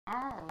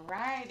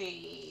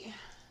Alrighty.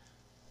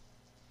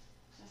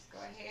 Let's go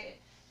ahead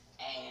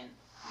and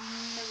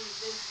move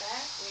this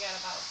back. We got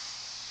about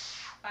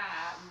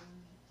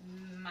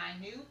 5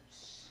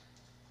 minutes.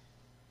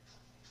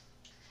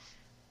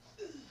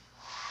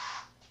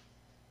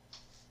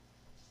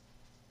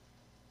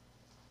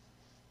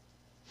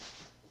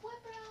 What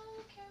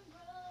broken?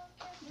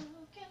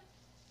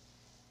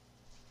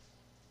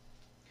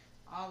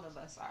 All of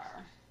us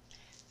are.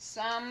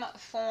 Some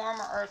form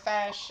or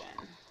fashion.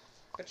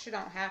 But you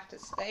don't have to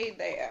stay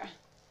there.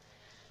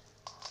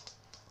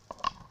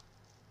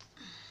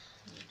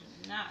 You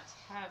do not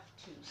have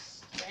to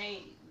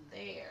stay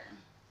there.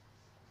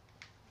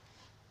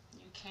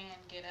 You can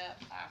get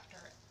up after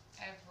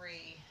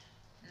every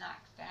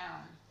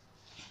knockdown.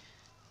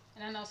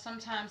 And I know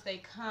sometimes they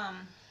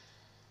come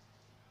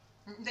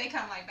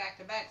like back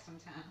to back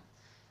sometimes.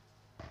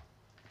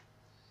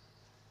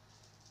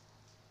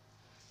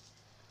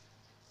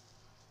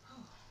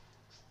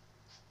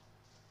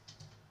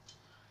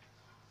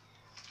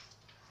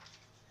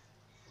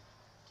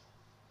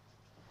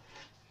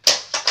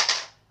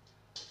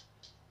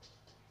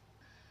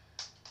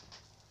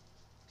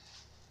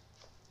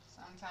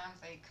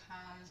 Sometimes they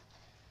come.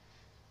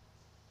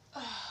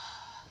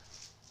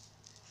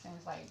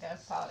 Seems like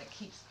that's all that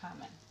keeps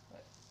coming.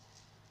 But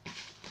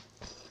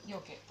you'll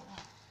get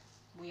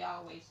through. We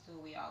always do.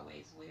 We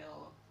always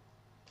will.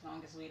 As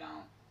long as we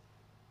don't,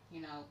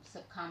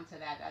 succumb to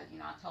that.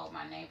 I told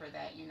my neighbor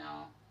that, and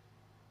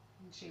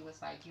she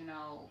was like,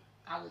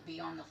 I would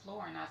be on the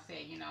floor, and I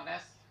said,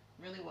 that's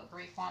really what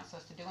grief wants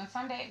us to do. And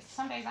some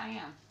days I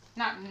am.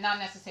 Not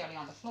necessarily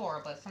on the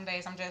floor, but some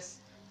days I'm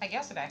just like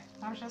yesterday.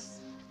 I was just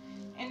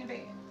in the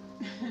bed.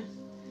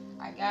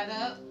 I got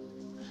up.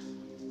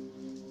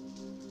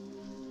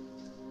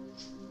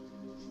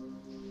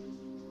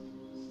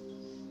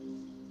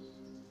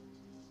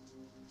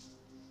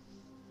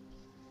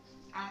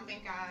 I don't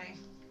think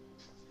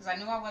because I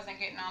knew I wasn't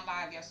getting on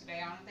live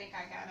yesterday. I don't think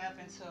I got up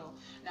until,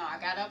 no, I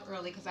got up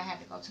early because I had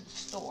to go to the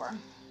store.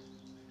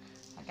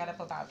 I got up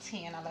about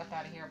 10. I left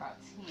out of here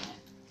about 10.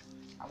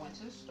 I went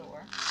to the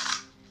store.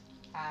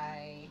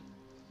 I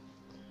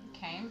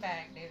came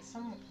back, did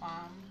some,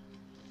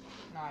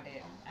 no, I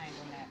didn't. I ain't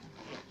doing that.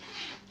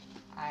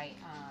 I,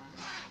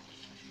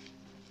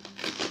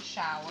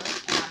 showered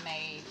and I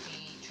made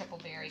the triple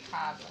berry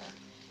cobbler.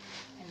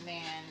 And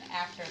then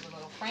after the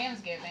little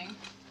Friendsgiving,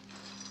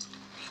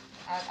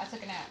 I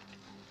took a nap.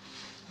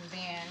 And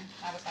then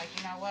I was like,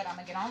 you know what? I'm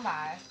going to get on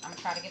live. I'm going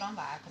to try to get on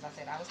live because I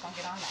said I was going to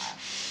get on live.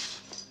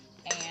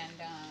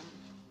 And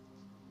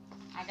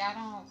I got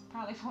on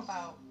probably for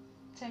about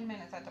 10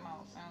 minutes at the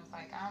most. And I was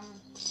like,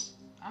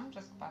 I'm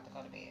just about to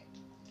go to bed.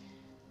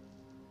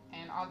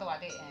 And although I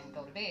didn't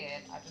go to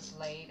bed, I just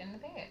laid in the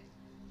bed.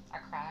 I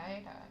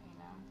cried.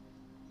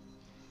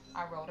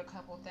 I wrote a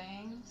couple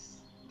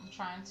things. I'm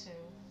trying to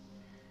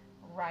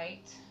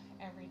write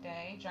every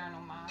day,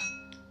 journal my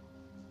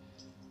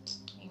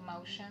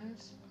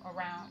emotions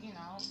around,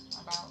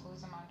 about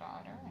losing my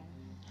daughter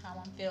and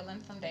how I'm feeling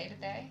from day to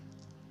day.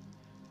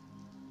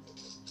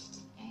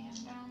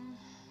 And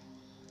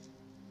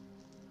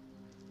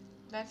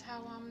that's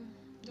how I'm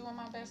doing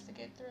my best to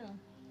get through.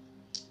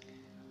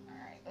 All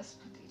right, let's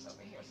put these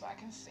over here so I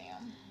can see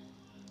them.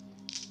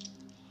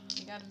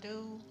 You gotta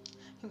do.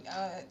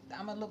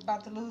 I'm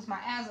about to lose my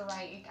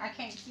azurite. I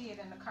can't see it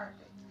in the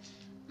carpet.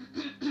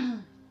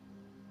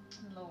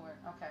 Lord,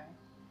 okay.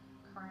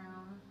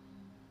 Crown,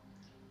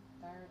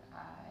 third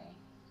eye,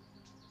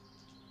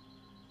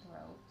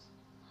 throat,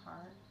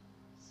 heart,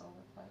 solar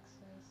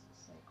plexus,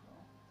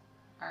 sacral.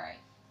 All right.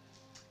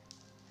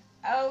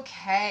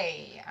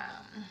 Okay.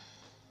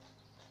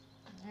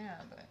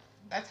 Yeah, but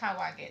that's how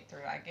I get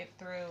through. I get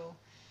through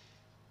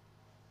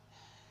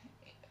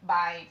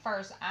by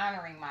first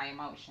honoring my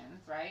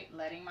emotions, right?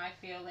 Letting my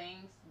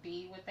feelings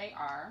be what they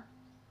are,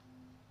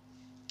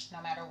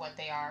 no matter what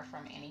they are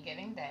from any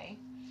given day.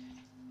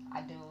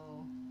 I do,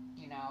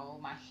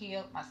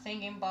 my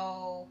singing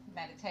bowl,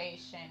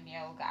 meditation,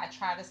 yoga. I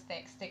try to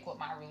stick with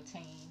my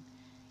routine,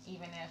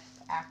 even if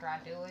after I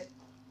do it,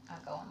 I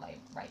go and lay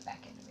right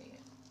back in the bed.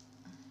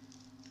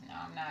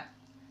 I'm not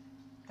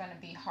gonna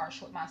be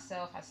harsh with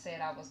myself. I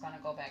said I was gonna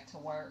go back to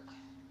work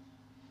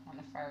on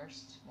the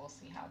first. We'll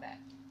see how that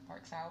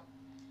works out.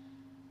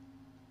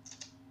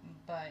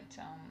 But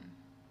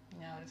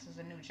this is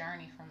a new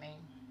journey for me,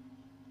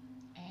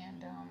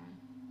 and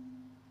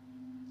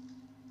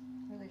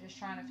really just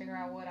trying to figure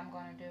out what I'm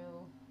gonna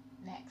do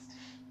next,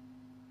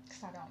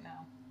 because I don't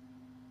know.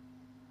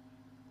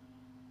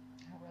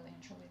 I really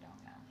and truly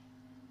don't know.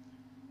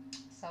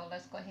 So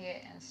let's go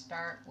ahead and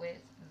start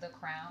with the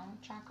crown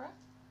chakra.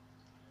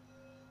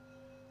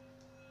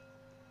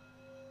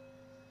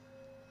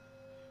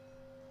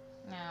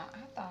 Now,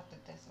 I thought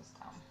that this was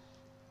coming.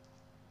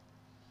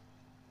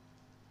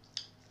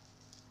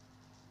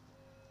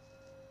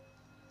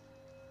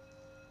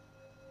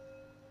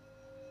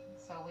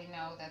 So we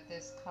know that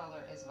this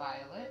color is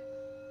violet.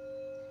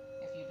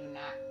 If you do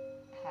not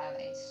have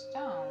a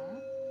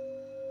stone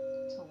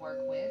to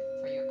work with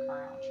for your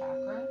crown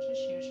chakra,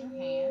 just use your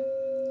hand.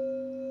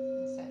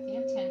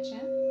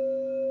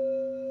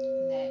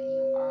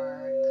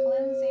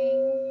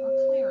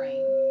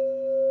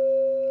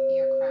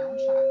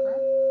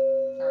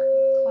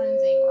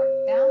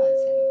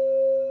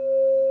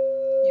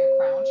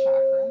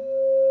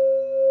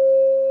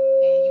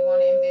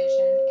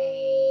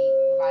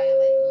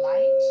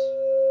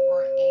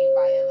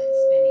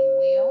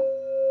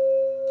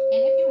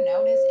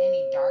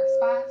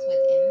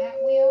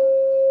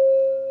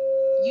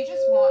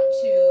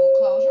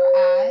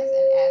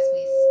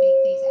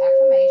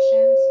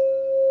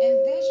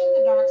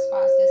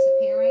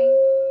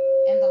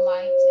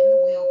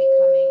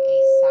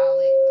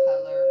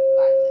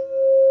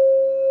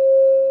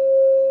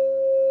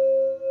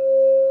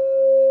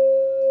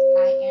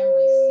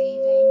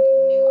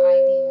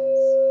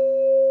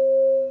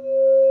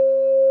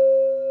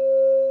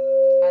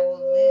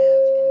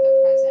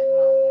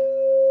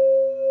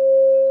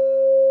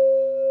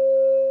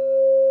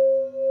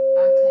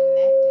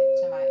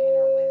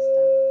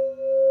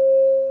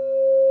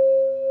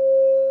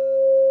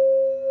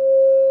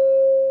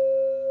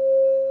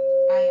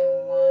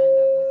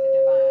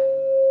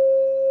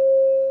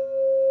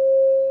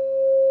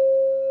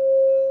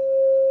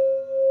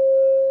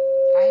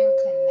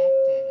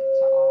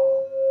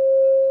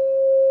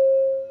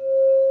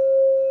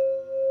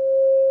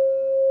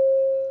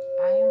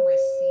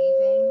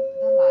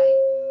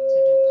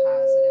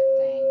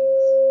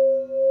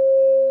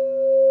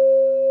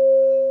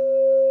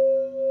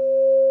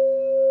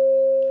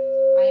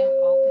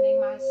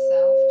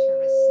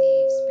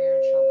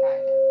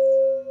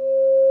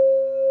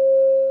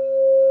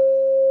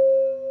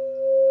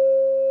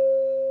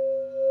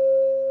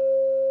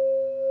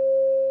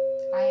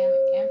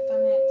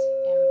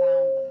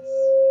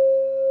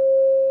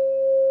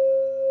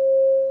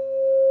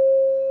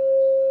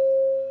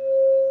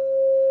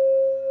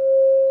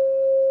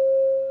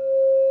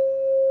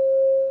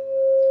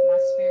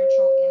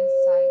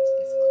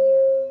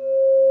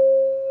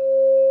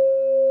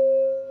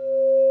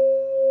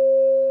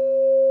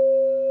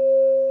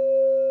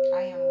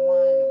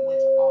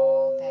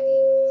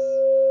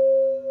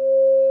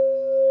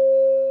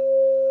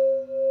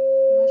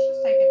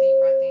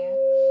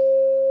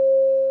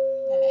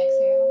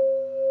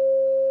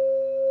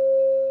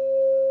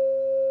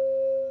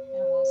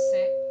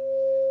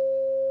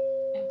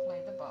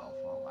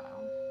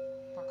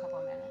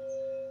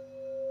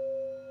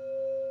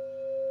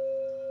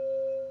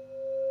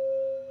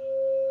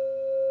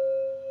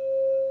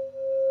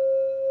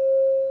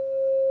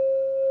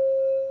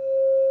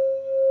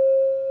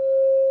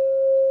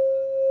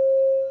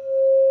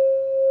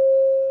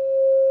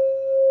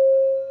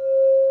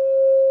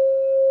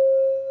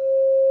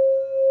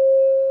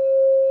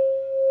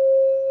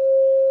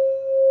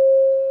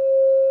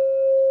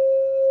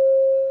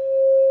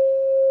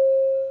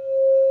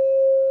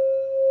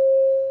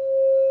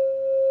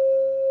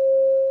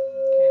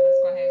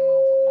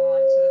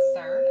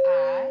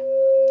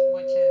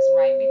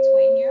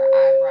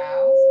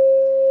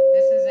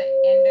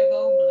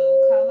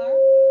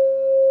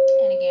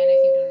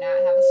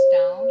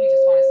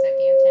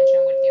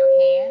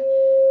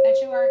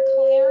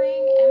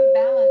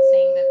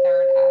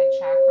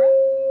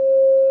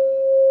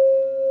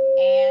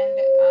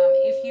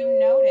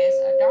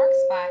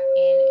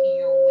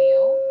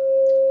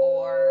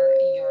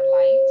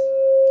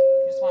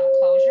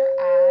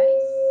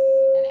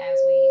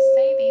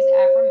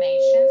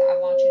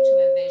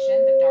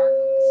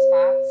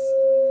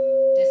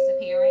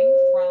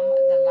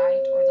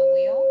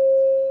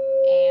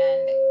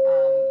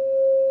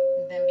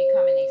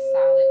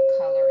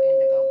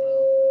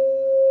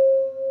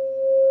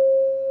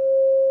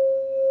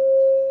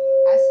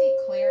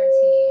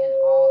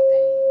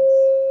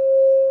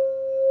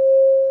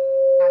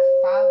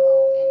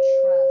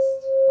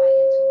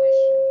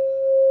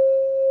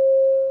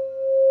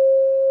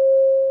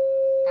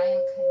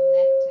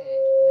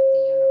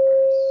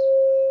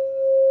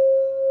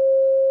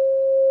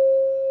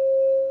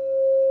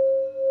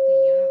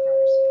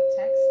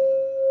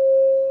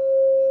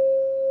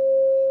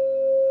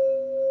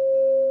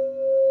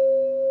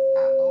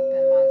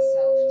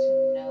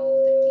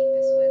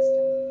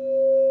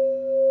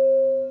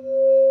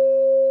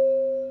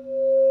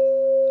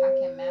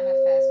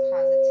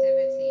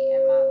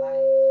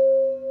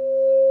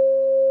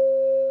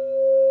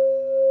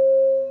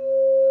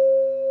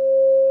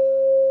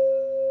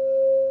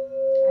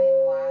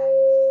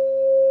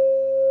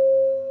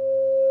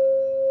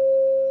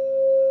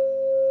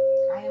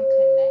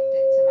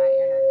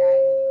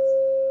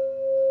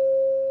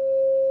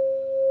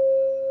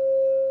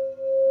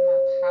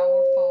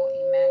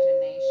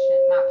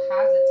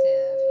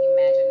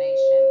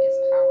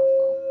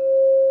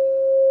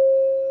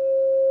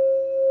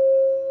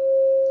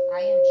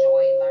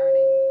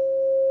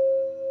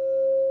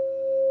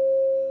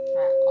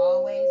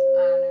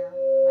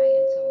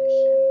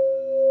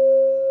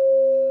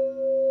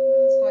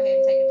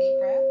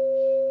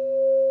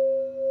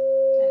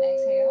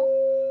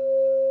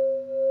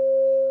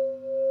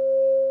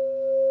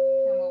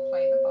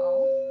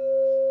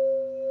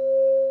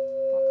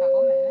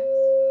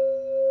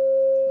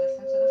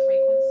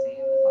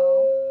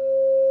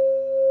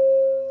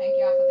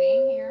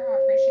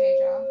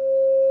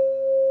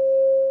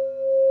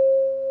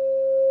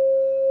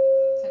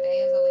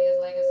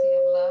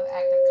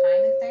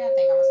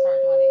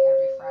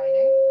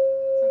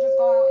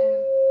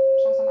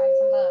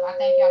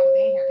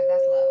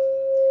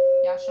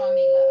 showing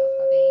me love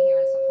by being here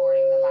and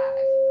supporting the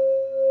live.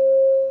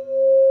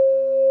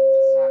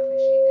 So I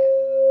appreciate that.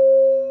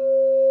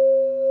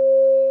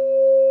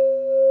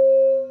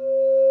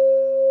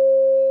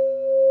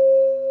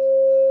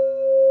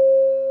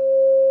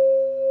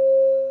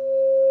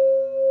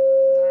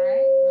 All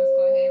right, let's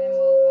go ahead and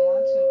move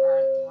on to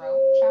our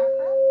throat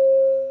chakra.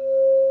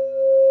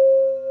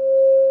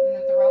 And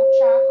the throat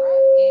chakra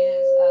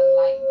is a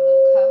light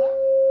blue color.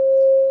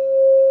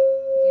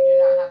 If you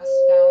do not have a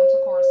stone to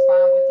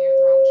correspond with your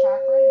throat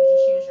chakra, you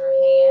just use your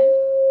hand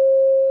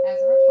as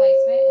a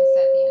replacement and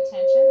set the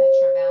intention that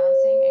you're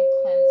balancing and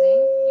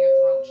cleansing your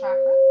throat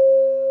chakra.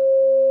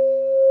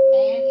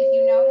 And if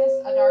you notice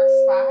a dark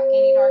spot,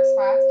 any dark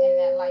spots in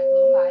that light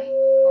blue light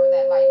or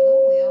that light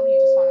blue wheel, you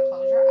just want to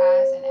close your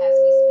eyes, and as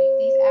we speak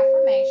these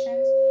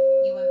affirmations,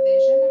 you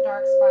envision the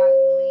dark spot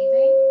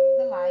leaving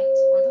the light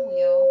or the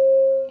wheel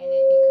and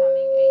it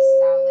becoming a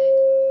solid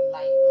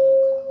light blue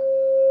color.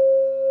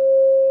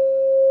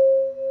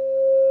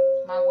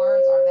 My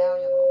words are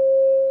valuable.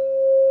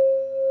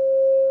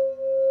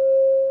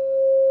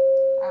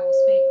 I will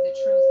speak the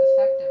truth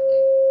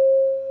effectively.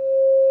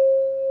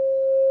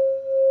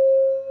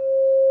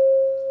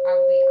 I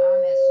will be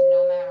honest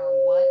no matter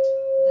what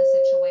the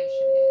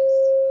situation is.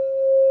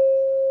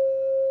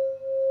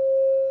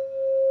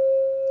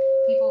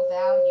 People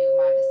value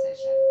my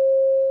decision.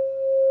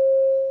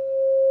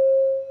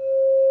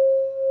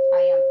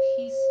 I am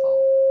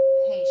peaceful,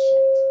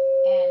 patient,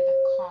 and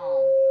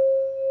calm.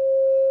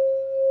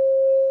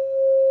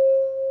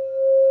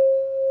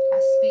 I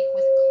speak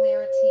with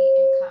clarity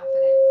and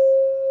confidence.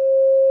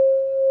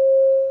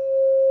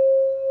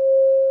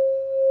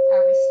 I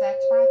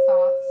respect my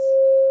thoughts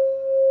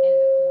and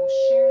will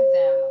share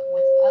them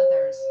with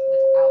others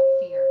without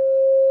fear.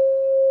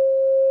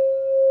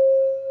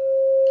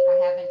 I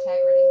have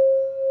integrity.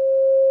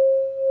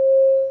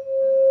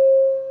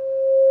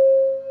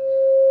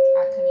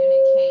 I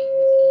communicate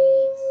with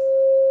ease.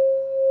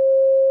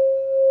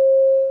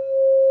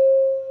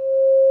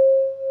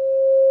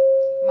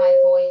 My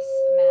voice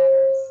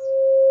matters.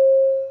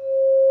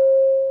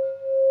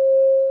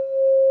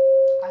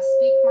 I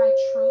speak my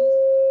truth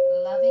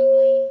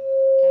lovingly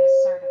and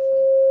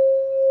assertively.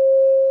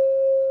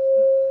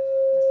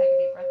 Let's take a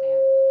deep breath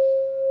in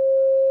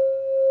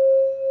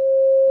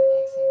and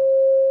exhale.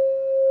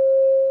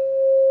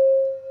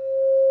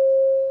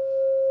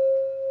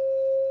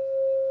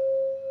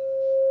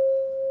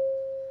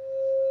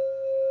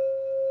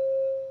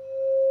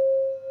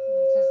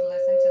 Just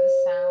listen to the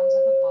sounds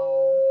of the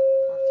bowl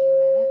for a few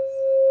minutes.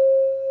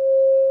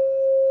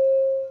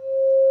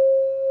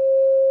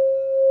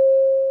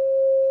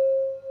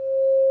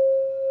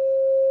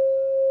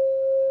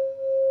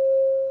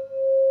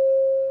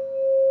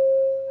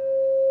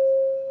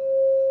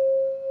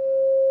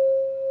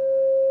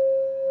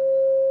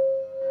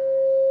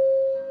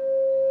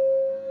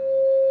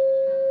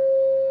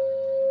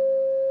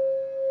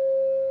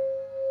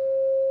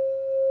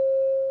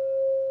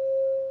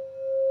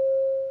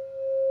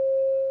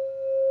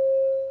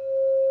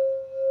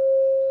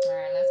 All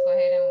right, let's go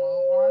ahead and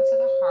move on to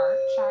the heart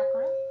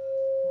chakra.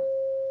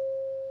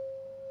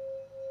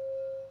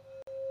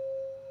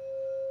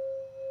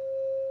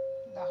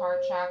 The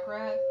heart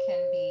chakra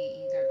can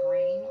be either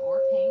green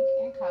or pink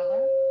in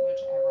color,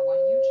 whichever one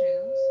you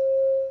choose.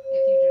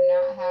 If you do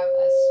not have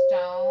a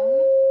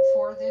stone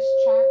for this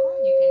chakra,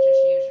 you can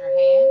just use your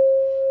hand,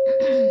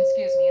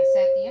 excuse me, and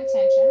set the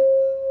intention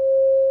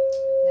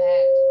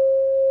that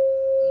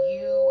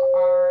you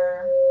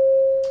are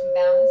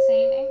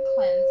balancing and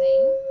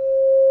cleansing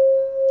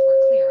or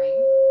clearing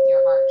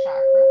your heart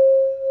chakra.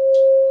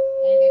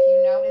 And if you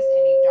notice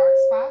any dark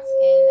spots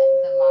in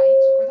the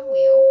light or the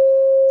wheel,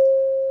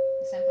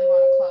 you simply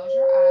want to close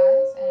your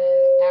eyes, and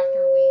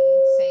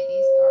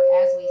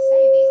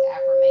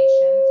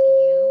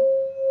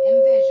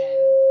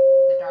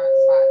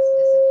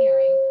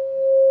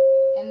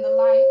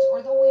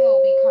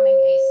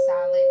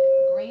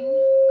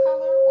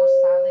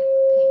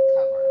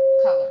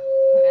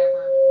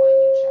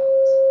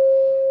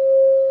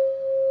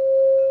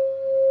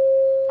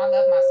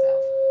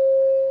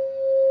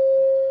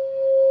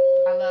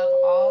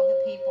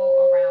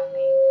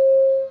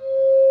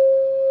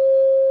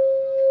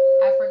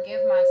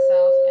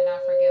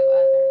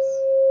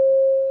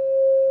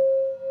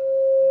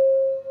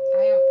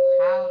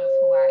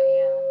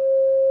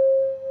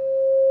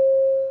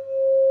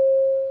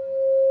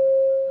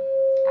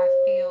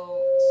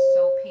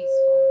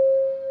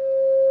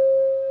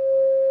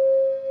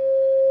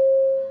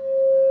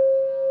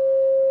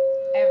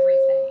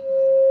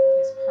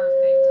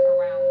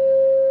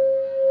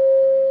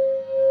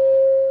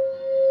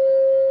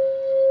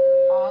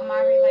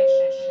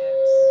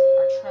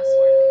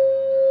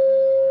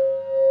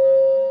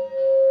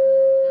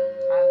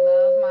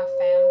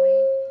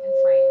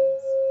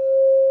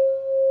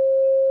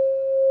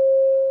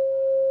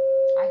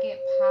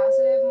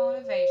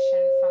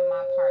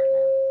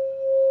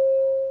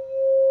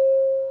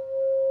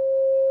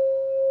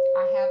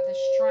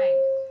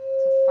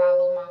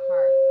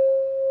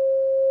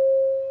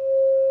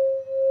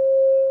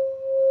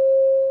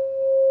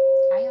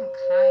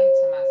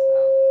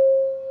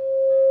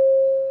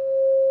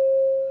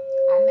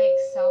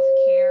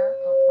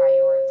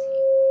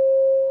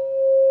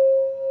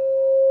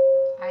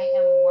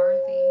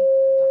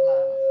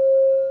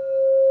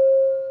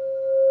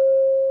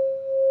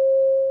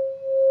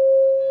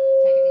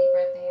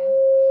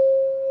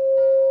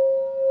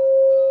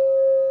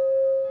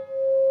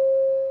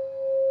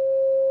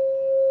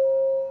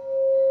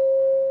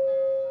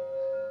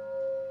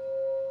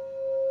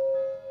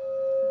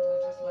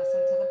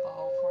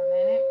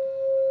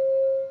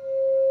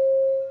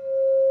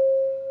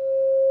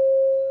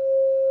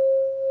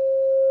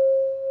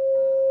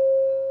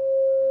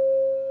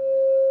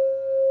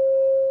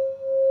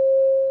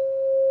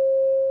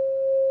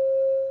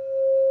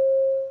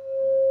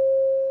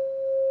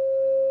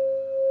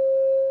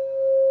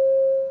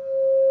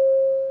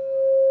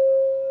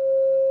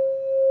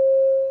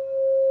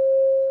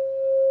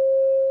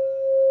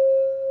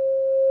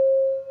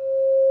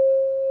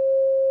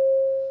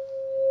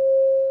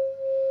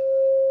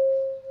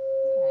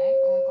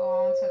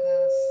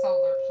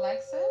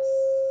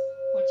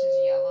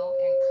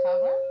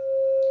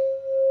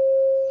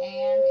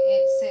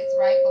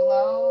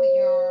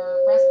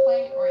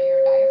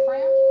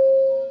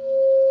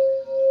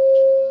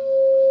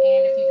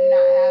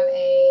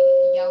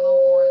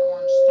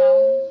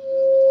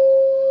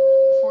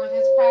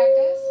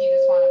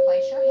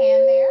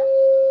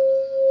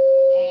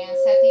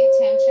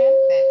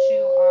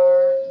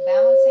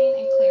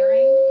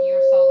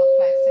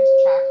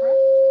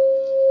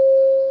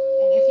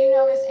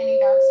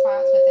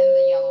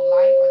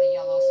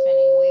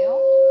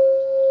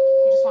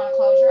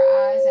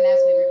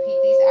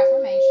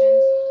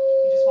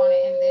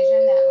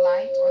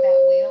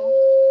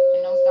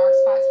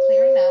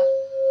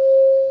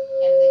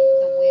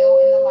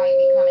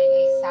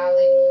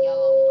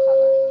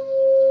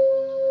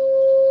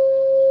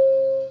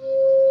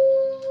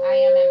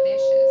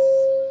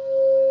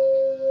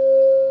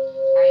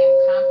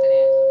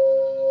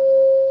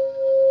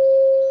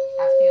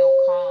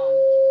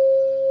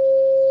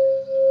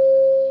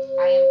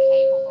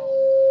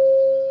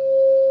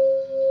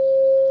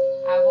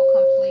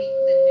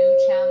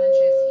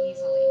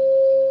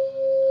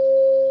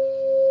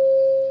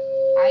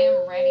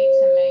ready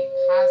to make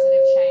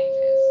positive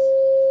changes.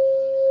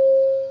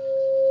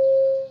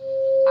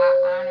 I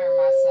honor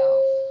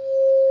myself.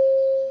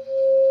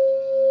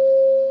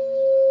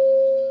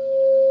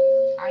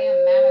 I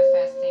am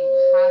manifesting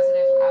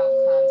positive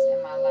outcomes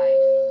in my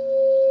life.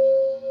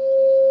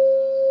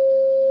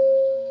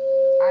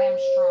 I am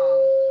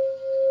strong.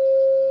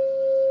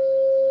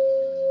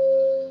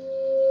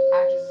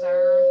 I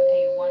deserve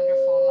a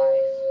wonderful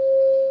life.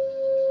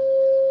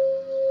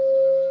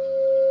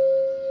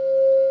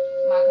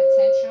 My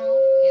potential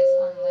is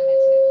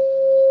unlimited.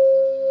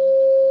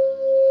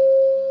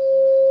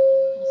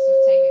 Let's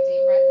just take a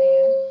deep breath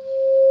in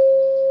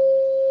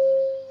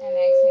and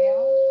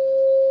exhale.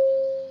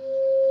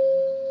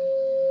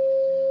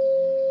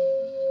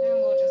 And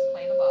we'll just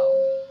play the bowl.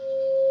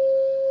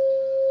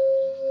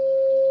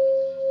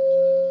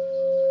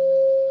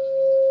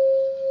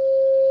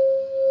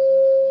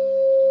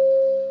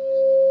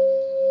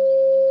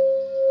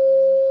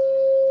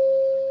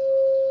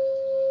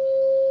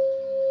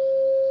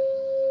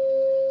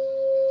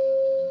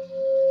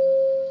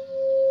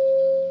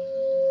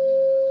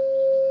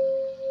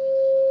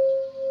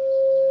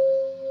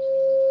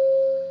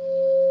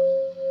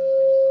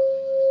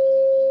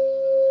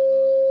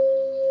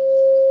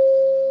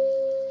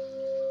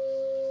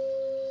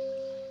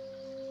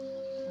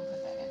 I'll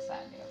put that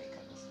inside there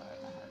because it's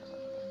starting to hurt a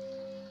little bit.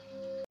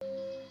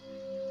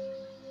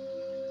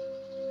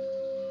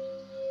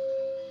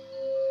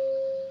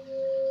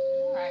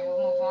 Alright,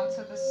 we'll move on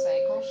to the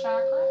sacral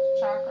chakra.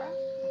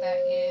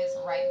 That is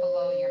right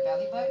below your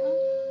belly button,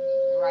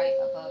 right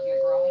above your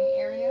growing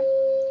area.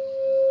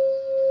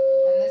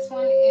 And this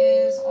one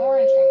is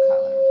orange in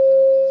color.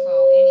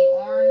 So any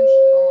orange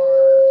or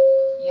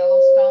yellow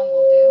stone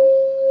will do.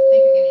 I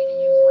think you can even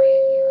use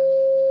red here.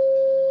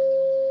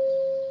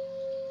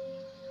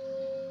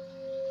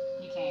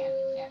 You can,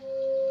 yeah.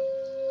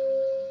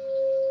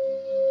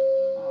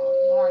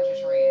 Orange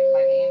is red,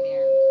 like an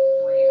Indian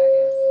red, I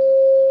guess.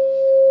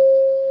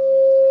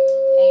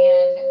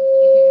 And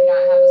if you do not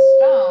have a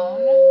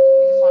stone,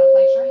 you just want to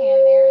place your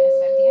hand there and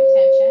set the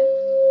intention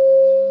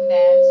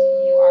that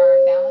you are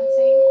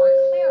balancing or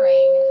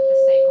clearing the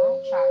sacral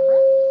chakra.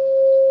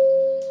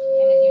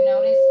 And if you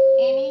notice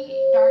any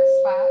dark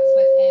spots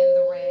within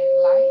the red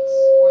light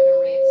or the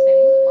red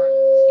spinning, or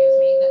excuse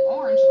me, the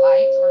orange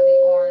light or the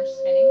orange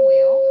spinning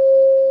wheel,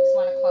 just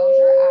want to close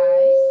your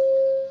eyes.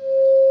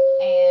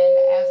 And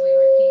as we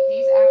repeat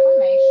these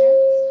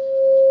affirmations,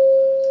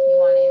 you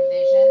want to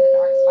envision the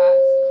dark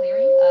spots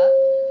clearing up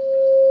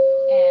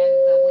and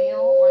the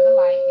wheel or the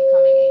light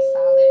becoming a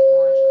solid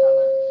orange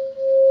color.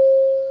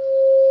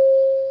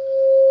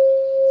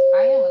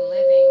 I am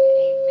living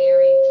a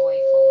very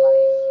joyful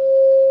life.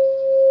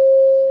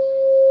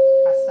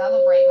 I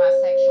celebrate my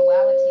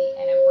sexuality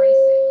and embrace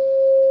it.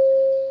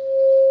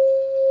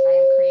 I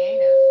am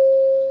creative.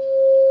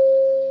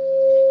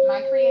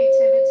 My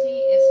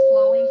creativity is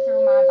flowing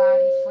through my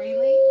body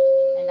freely,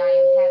 and I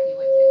am happy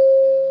with it.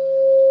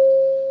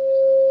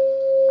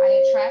 I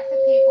attract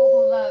the people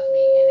who love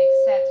me and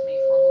accept me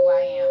for who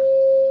I am.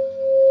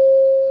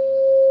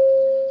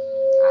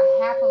 I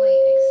happily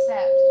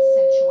accept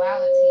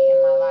sensuality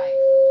in my life.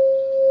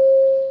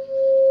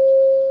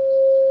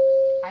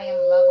 I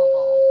am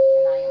lovable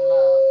and I am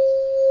loved.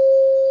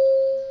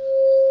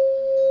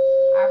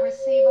 I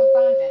receive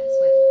abundance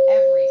with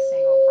every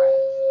single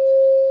breath.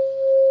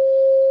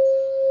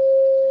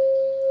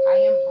 I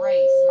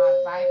embrace my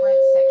vibrant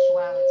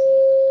sexuality.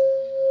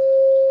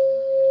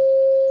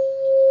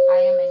 I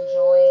am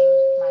enjoying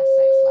my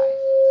sex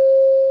life.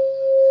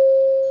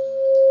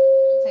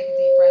 Take a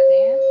deep breath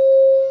in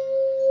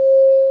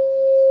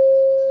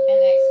and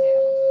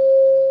exhale.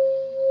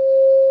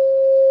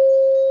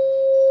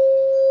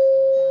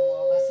 And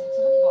we'll listen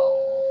to the bowl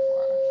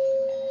for a few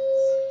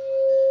minutes.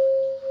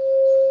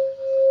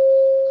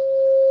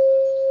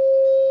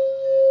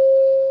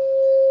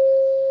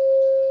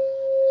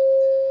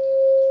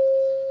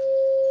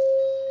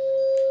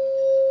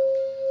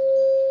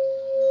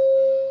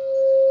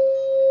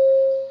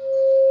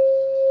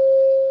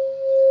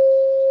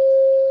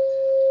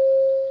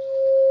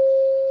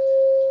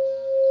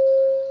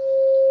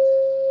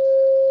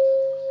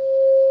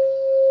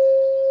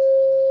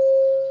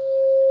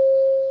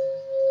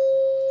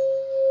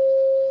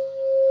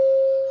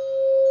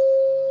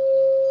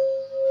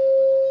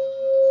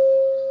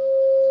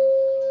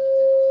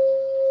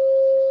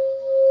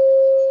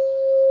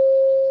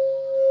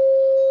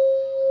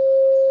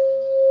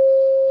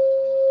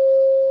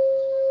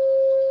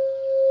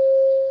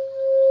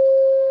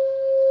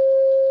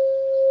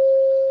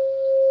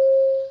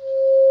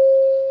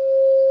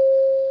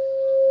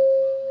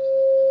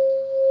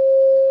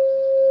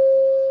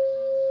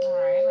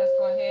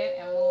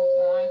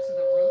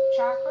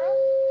 Chakra,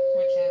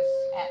 which is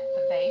at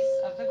the base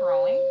of the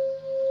growing.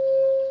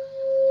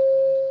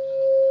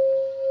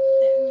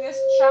 This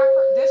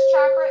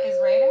chakra is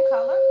red in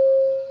color.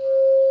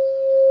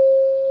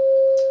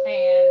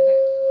 And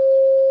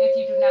if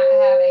you do not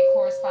have a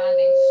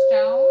corresponding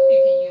stone, you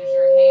can use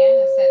your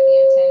hand and set the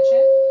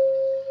intention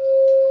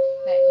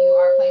that you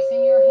are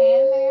placing your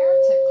hand there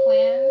to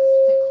cleanse,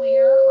 to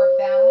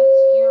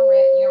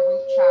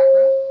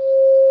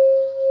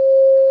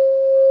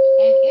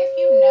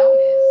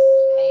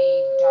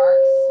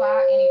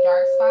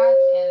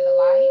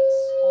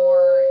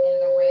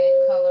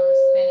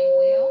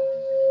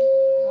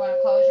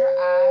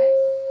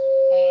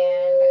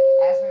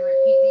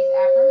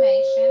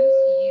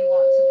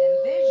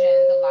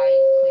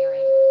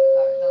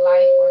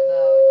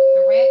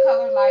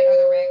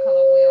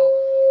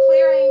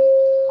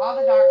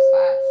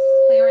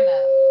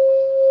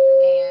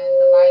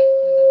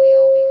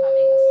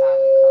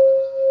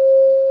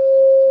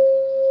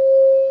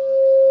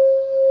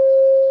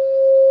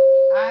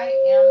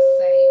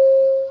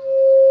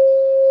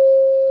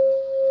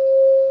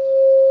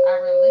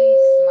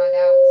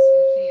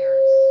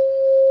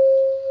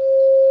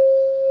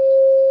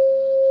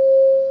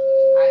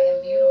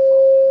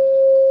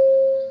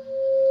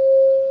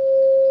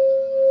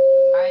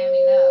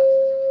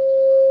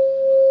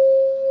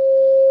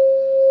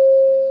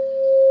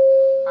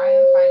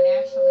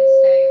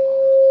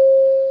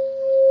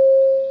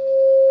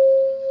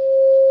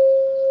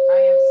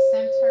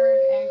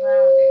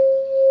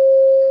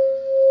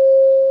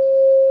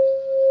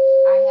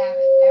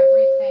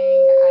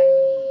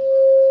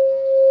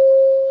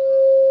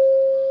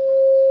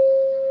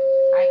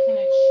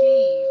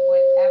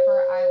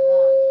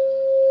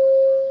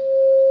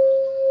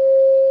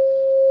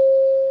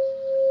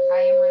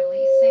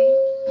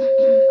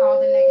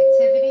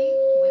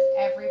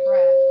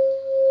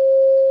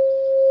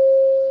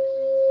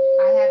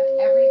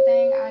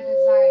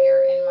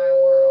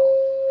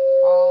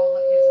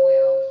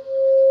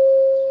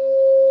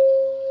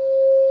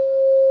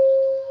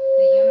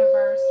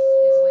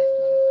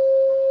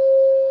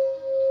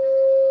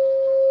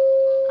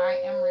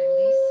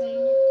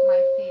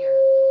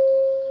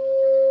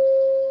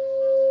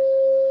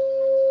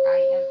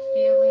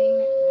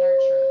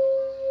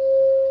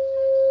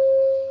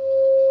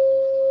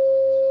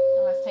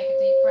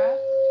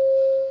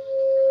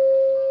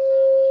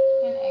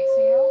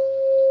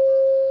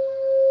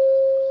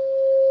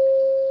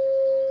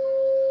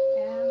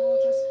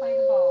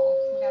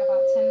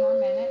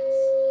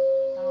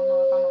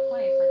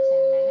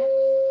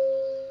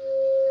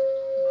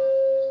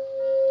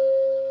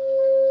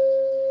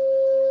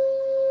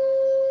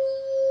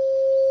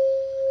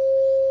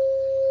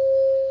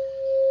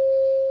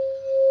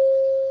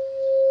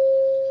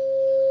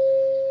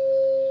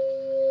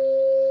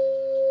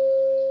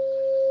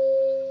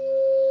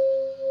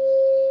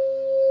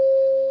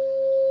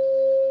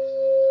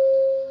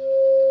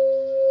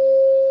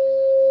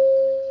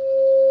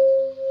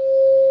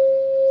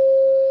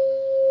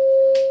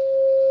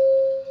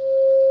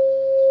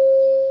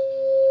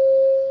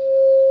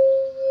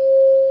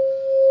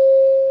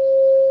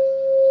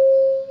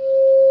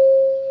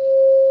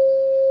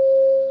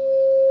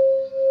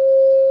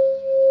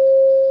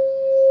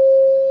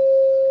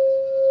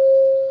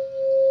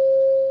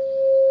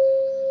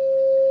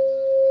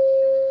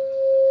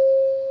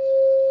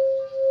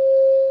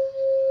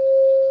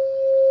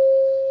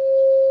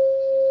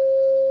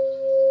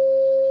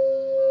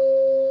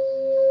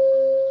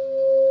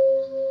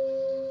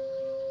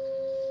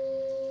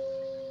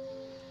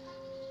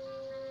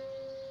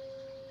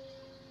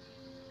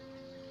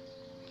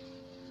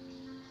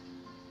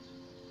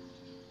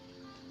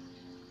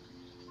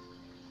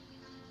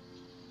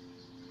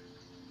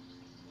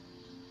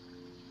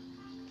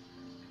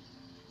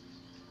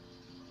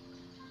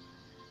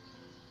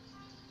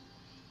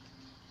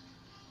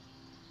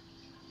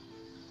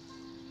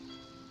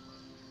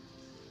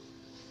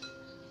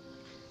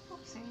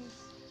these.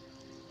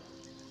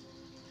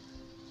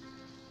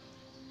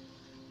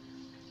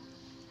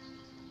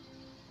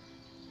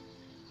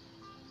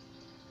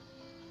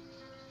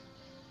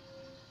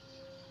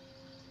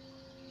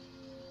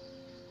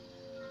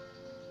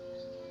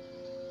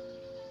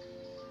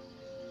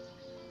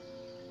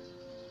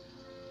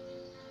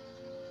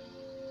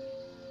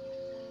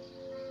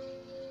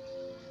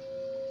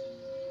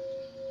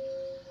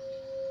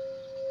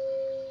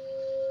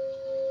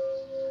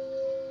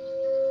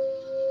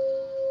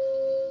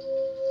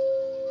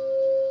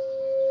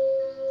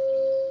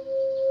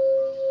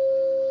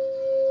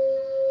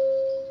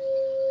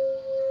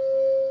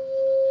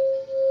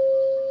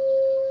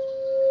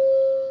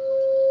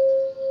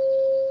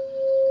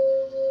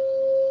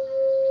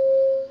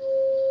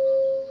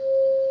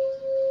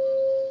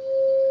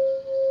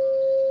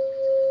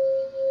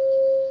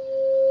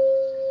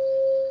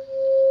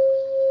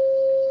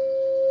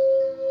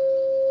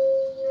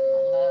 I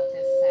love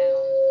this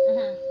sound.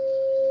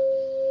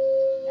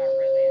 I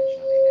really and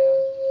truly do.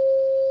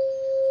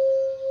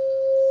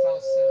 So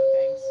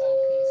soothing, so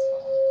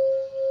peaceful.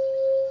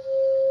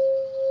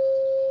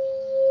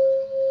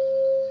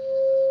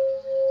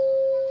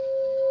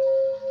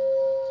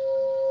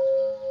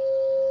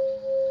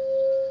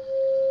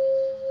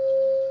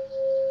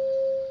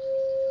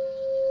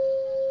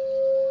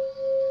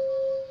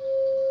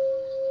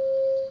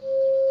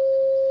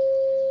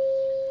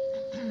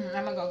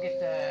 I'm gonna go get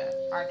the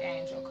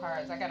Archangel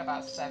cards. I got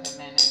about 7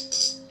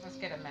 minutes. Let's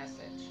get a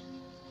message.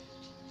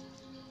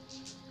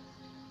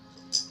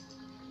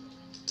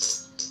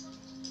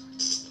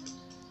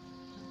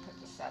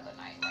 Put the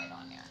selenite right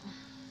on there.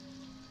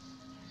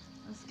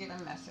 Let's get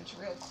a message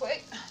real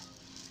quick.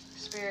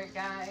 Spirit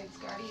guides,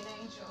 guardian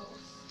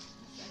angels,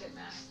 ascended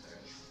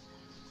masters.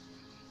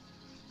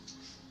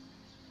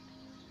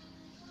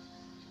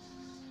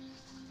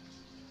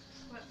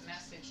 What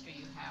message do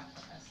you have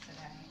for us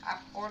today?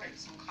 I've ordered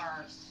some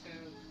cards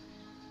too,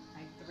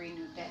 like 3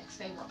 new decks.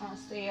 They were on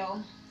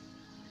sale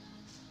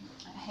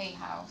at Hay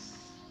House,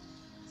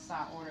 so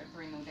I ordered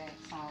 3 new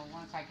decks. So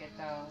once I get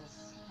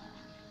those,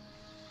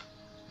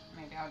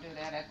 maybe I'll do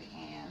that at the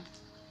end.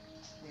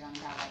 We only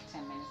got like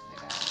 10 minutes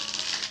to go.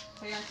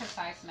 Clear and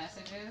concise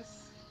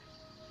messages.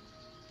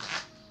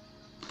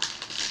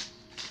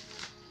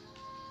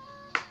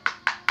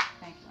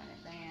 Thank you in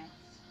advance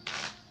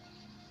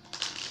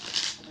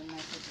for the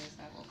messages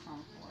that will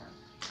come forth.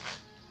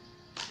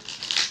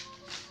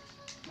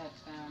 Let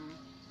them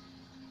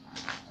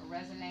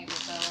resonate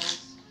with those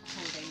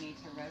who they need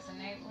to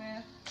resonate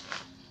with.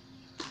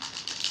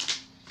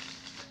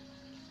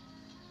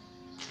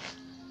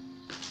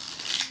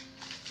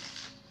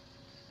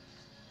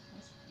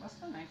 What's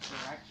the next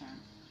direction?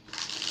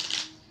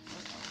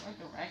 What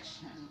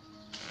direction?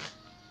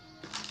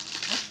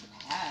 What's the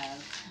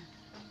path?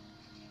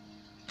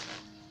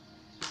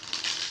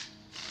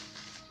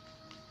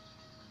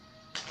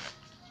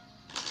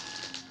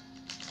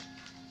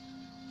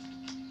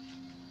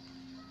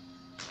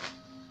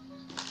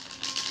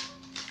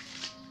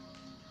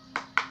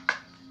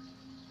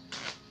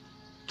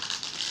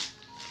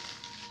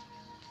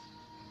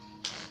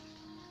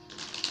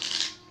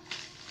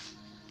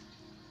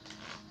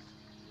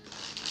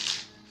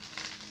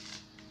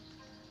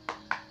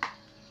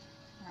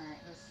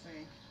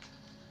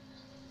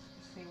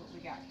 What we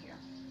got here.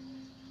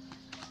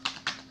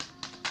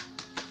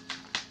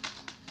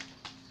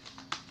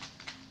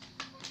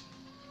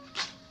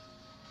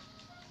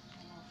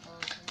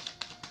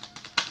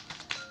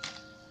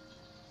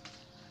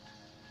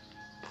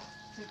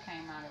 Two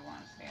came out at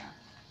once there.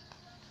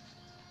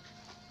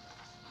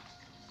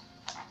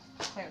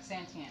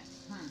 Clairsentience.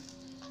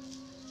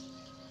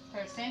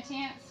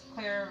 Clairsentience,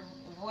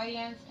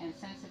 clairvoyance, and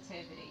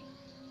sensitivity.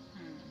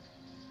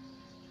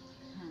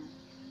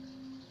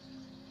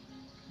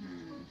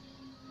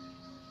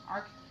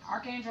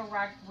 Archangel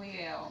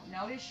Raphael,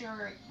 notice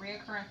your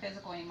reoccurring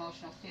physical and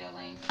emotional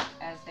feelings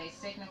as they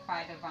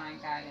signify divine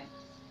guidance.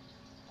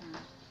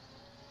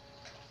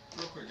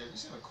 Real quick, have you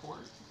seen a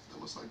cord that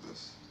looks like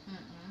this?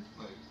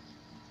 Like,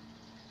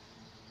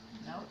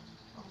 nope.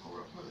 I don't know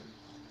where I put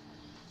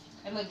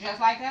it. It looks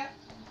just like that?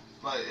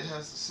 Like, it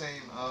has the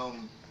same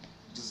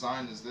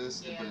design as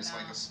this, Yeah, but it's no.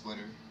 like a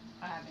splitter.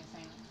 I haven't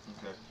seen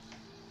it. Okay.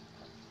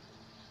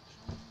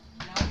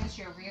 Notice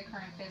your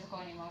reoccurring physical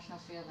and emotional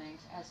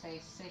feelings as they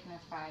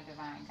signify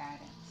divine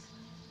guidance.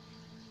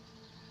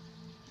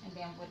 And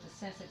then with the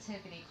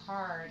sensitivity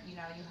card, you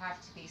know, you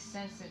have to be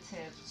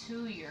sensitive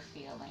to your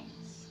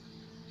feelings.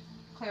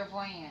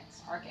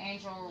 Clairvoyance,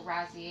 Archangel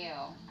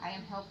Raziel, I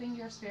am helping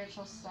your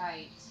spiritual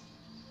sight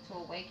to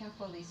awaken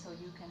fully so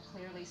you can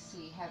clearly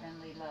see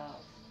heavenly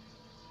love.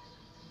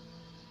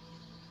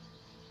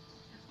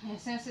 And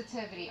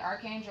sensitivity,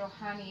 Archangel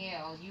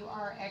Haniel, you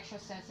are extra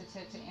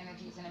sensitive to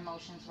energies and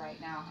emotions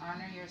right now.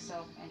 Honor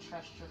yourself and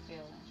trust your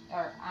feelings,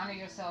 or honor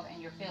yourself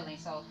and your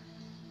feelings. So,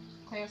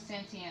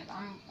 clairsentience,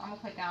 I'm gonna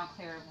put down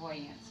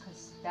clairvoyance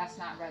because that's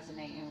not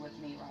resonating with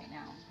me right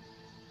now.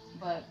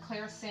 But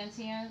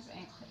clairsentience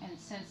and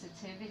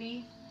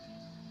sensitivity,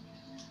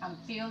 I'm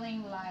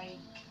feeling like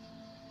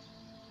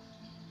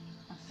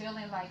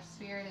feeling like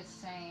Spirit is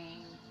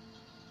saying,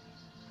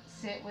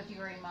 sit with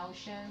your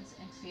emotions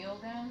and feel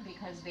them,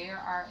 because they're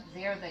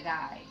the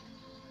guide.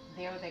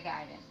 They're the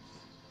guidance.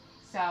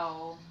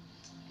 So,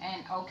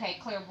 and okay,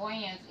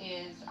 clairvoyance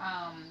is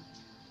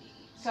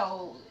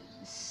so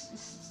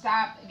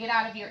stop, get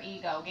out of your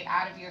ego, get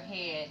out of your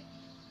head,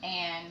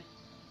 and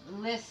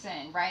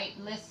listen, right?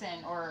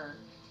 Listen, or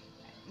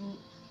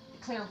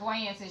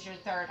clairvoyance is your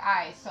third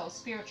eye, so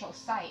spiritual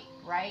sight,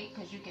 right?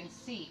 Because you can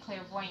see.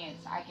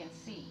 Clairvoyance, I can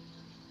see.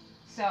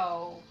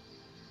 So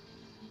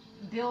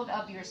build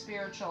up your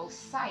spiritual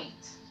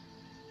sight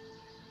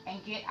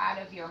and get out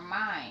of your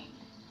mind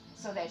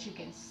so that you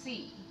can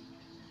see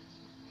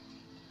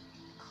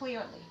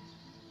clearly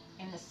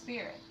in the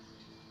spirit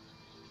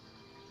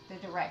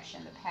the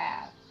direction, the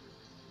path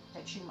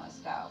that you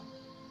must go.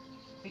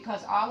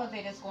 Because all of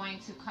it is going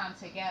to come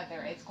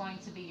together. It's going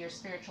to be your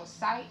spiritual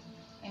sight,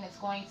 and it's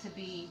going to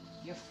be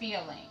your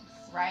feelings,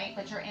 right?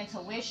 But your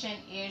intuition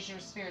is your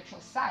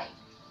spiritual sight,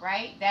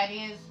 right? That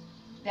is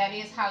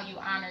how you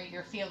honor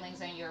your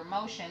feelings and your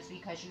emotions,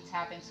 because you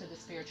tap into the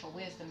spiritual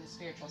wisdom, the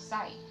spiritual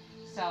sight.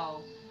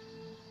 So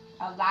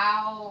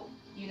allow,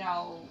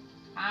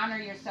 honor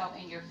yourself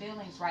in your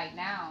feelings right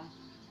now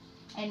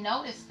and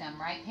notice them,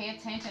 right? Pay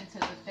attention to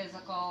the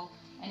physical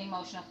and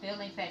emotional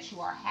feelings that you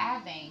are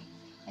having,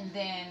 and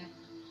then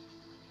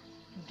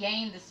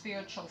gain the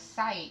spiritual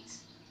sight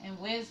and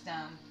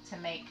wisdom to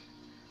make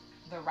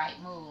the right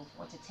move,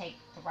 or to take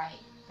the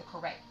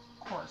correct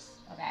course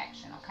of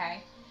action,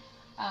 okay?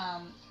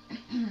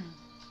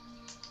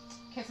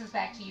 Kisses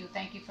back to you.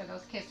 Thank you for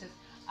those kisses.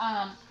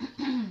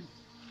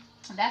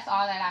 That's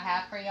all that I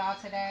have for y'all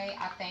today.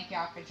 I thank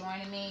y'all for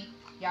joining me.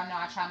 Y'all know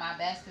I try my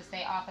best to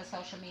stay off of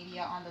social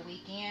media on the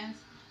weekends.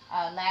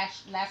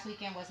 Last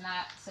weekend was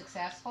not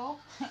successful.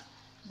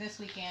 This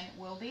weekend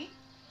will be.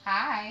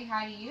 Hi,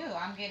 how do you?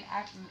 I'm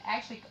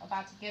actually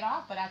about to get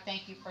off, but I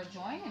thank you for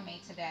joining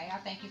me today. I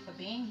thank you for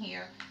being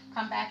here.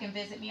 Come back and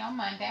visit me on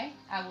Monday.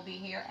 I will be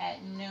here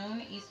at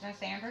noon Eastern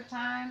Standard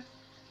Time.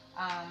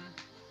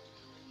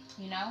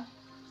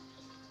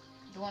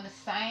 Doing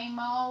the same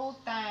old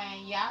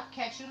thing. Yep,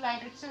 catch you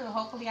later too.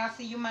 Hopefully I'll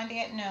see you Monday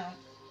at noon.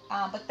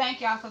 But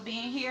thank y'all for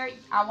being here.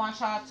 I want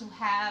y'all to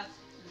have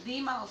the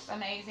most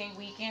amazing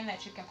weekend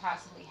that you can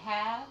possibly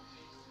have.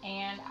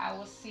 And I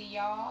will see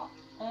y'all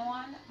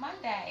on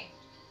Monday.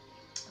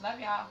 Love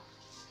y'all.